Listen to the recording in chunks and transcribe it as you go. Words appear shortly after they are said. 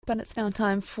But it's now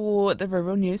time for the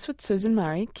Rural News with Susan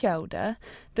Murray. Kia ora.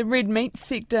 The red meat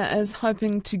sector is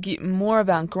hoping to get more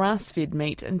of our grass-fed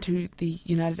meat into the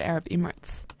United Arab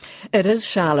Emirates. It is,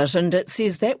 Charlotte, and it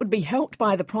says that would be helped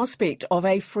by the prospect of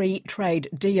a free trade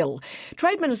deal.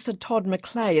 Trade Minister Todd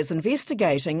McClay is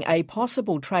investigating a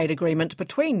possible trade agreement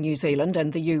between New Zealand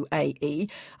and the UAE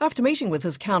after meeting with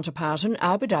his counterpart in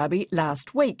Abu Dhabi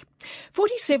last week.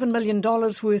 $47 million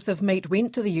worth of meat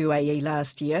went to the UAE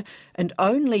last year, and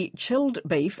only chilled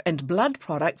beef and blood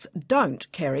products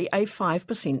don't carry a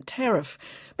 5% tariff.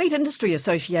 Meat Industry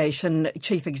Association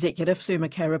Chief Executive Suma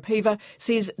Karapiva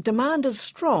says demand is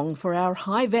strong for our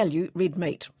high-value red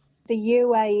meat. The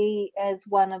UAE is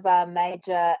one of our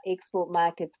major export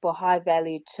markets for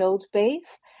high-value chilled beef,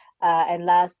 and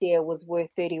last year was worth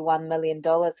 $31 million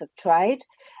of trade.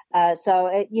 So,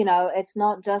 it's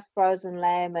not just frozen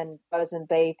lamb and frozen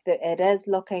beef. It is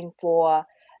looking for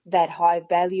that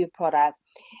high-value product.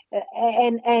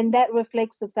 And that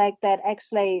reflects the fact that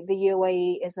actually the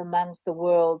UAE is amongst the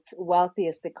world's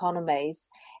wealthiest economies,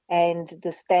 and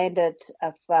the standard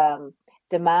of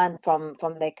demand from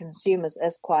their consumers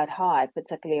is quite high,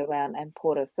 particularly around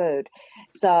imported food.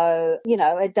 So,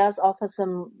 it does offer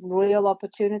some real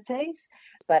opportunities,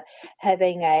 but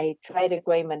having a trade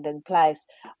agreement in place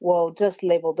will just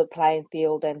level the playing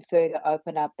field and further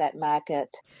open up that market.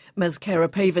 Ms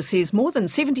Karapiva says more than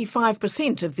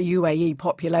 75% of the UAE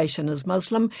population is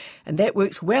Muslim, and that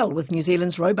works well with New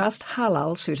Zealand's robust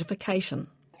halal certification.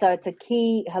 So it's a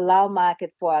key halal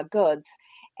market for our goods,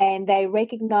 and they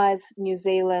recognise New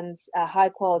Zealand's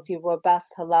high-quality, robust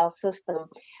halal system,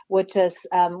 which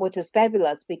is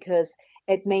fabulous because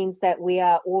it means that we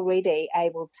are already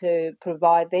able to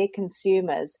provide their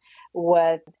consumers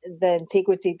with the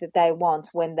integrity that they want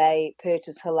when they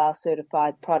purchase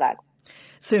halal-certified products.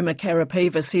 Suma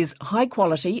Karapiva says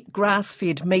high-quality,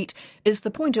 grass-fed meat is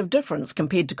the point of difference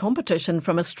compared to competition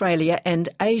from Australia and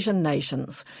Asian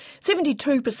nations.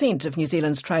 72% of New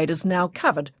Zealand's trade is now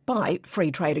covered by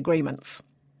free trade agreements.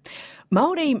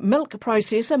 Māori milk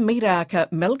processor Miraka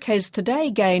Milk has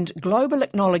today gained global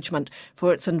acknowledgement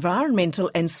for its environmental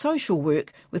and social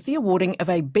work with the awarding of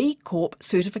a B Corp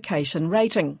certification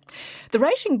rating. The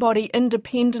rating body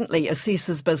independently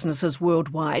assesses businesses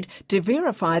worldwide to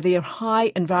verify their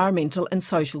high environmental and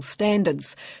social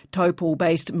standards.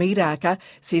 Taupō-based Miraka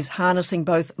says harnessing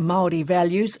both Māori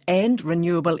values and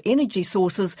renewable energy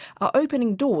sources are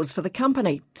opening doors for the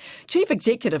company. Chief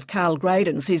Executive Carl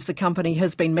Graydon says the company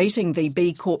has been meeting the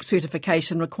B Corp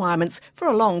certification requirements for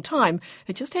a long time.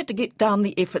 It just had to get down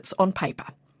the efforts on paper.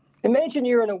 Imagine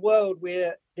you're in a world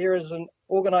where there is an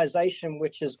organisation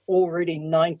which is already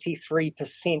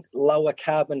 93% lower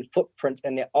carbon footprint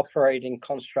in their operating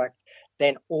construct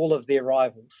than all of their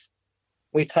rivals.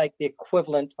 We take the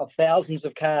equivalent of thousands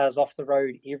of cars off the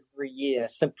road every year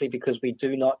simply because we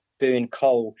do not burn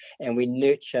coal and we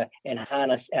nurture and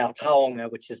harness our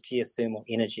taonga, which is geothermal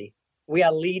energy. We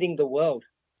are leading the world.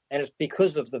 And it's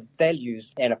because of the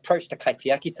values and approach to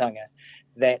kaitiakitanga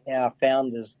that our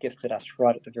founders gifted us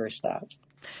right at the very start.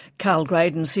 Carl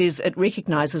Graydon says it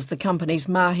recognises the company's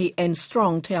mahi and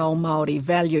strong te ao Māori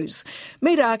values.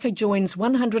 Miraka joins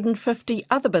 150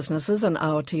 other businesses in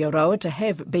Aotearoa to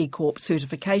have B Corp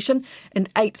certification and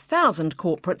 8,000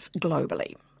 corporates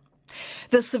globally.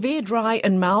 The severe dry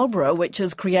in Marlborough, which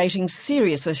is creating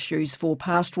serious issues for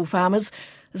pastoral farmers,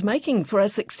 is making for a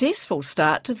successful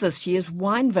start to this year's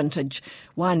wine vintage.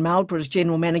 Wine Marlborough's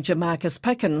General Manager Marcus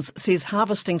Pickens says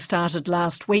harvesting started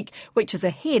last week, which is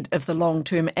ahead of the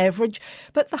long-term average,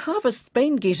 but the harvest's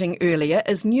been getting earlier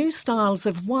as new styles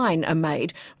of wine are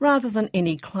made rather than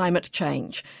any climate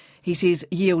change. He says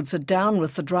yields are down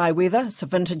with the dry weather, so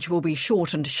vintage will be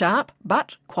short and sharp,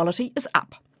 but quality is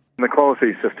up. The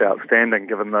quality is just outstanding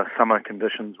given the summer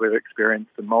conditions we've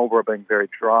experienced in Marlborough being very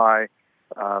dry,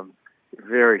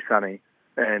 very sunny,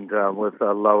 and with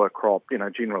a lower crop.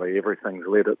 Generally everything's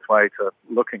led its way to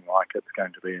looking like it's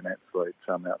going to be an absolute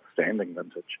outstanding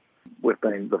vintage.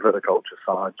 The viticulture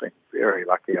side's been very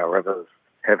lucky. Our rivers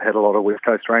have had a lot of west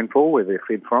coast rainfall where they're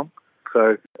fed from,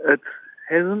 so it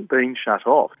hasn't been shut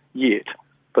off yet,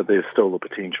 but there's still the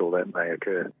potential that may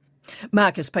occur.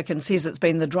 Marcus Pickens says it's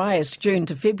been the driest June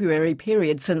to February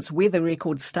period since weather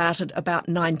records started about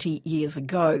 90 years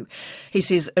ago. He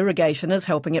says irrigation is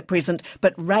helping at present,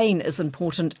 but rain is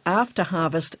important after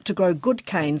harvest to grow good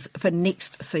canes for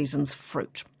next season's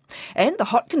fruit. And the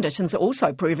hot conditions are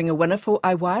also proving a winner for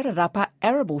Aiwairarapa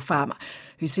arable farmer,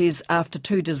 who says after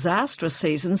two disastrous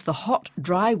seasons, the hot,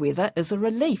 dry weather is a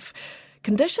relief.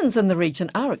 Conditions in the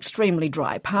region are extremely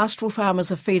dry. Pastoral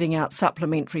farmers are feeding out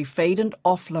supplementary feed and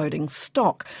offloading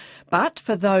stock. But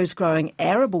for those growing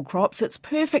arable crops, it's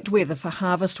perfect weather for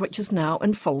harvest, which is now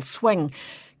in full swing.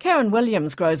 Karen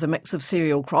Williams grows a mix of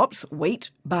cereal crops,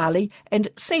 wheat, barley and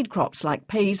seed crops like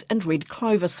peas and red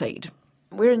clover seed.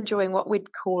 We're enjoying what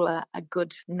we'd call a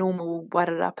good normal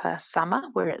Wairarapa summer,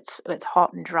 where it's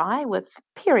hot and dry with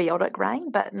periodic rain,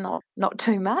 but not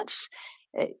too much.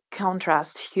 It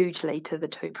contrasts hugely to the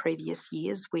 2 previous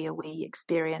years where we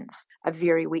experienced a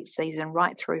very wet season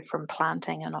right through from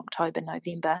planting in October,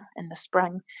 November in the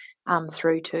spring,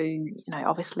 through to,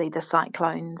 obviously the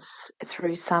cyclones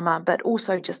through summer, but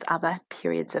also just other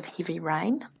periods of heavy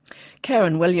rain.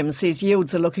 Karen Williams says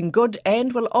yields are looking good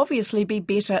and will obviously be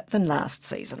better than last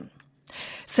season.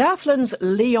 Southland's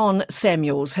Leon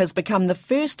Samuels has become the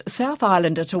first South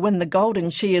Islander to win the Golden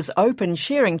Shears Open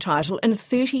shearing title in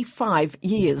 35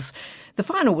 years. The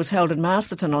final was held in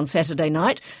Masterton on Saturday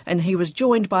night, and he was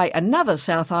joined by another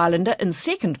South Islander in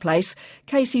second place,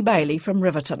 Casey Bailey from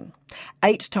Riverton.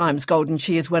 8 times Golden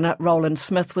Shears winner Roland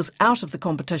Smith was out of the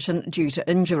competition due to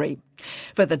injury.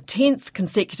 For the 10th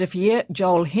consecutive year,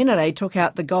 Joel Henare took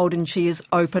out the Golden Shears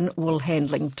Open wool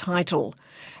handling title.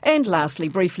 And lastly,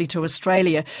 briefly to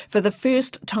Australia. For the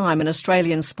first time in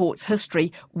Australian sports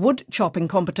history, wood chopping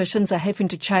competitions are having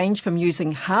to change from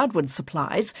using hardwood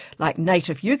supplies, like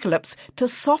native eucalypts, to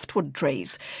softwood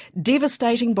trees.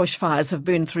 Devastating bushfires have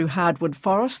burned through hardwood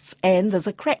forests, and there's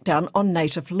a crackdown on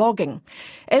native logging.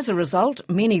 As a result,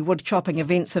 many wood chopping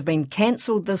events have been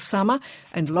cancelled this summer,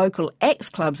 and local axe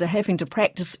clubs are having to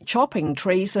practice chopping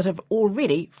trees that have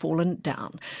already fallen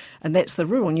down. And that's the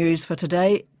rural news for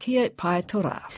today. Kia pai tora.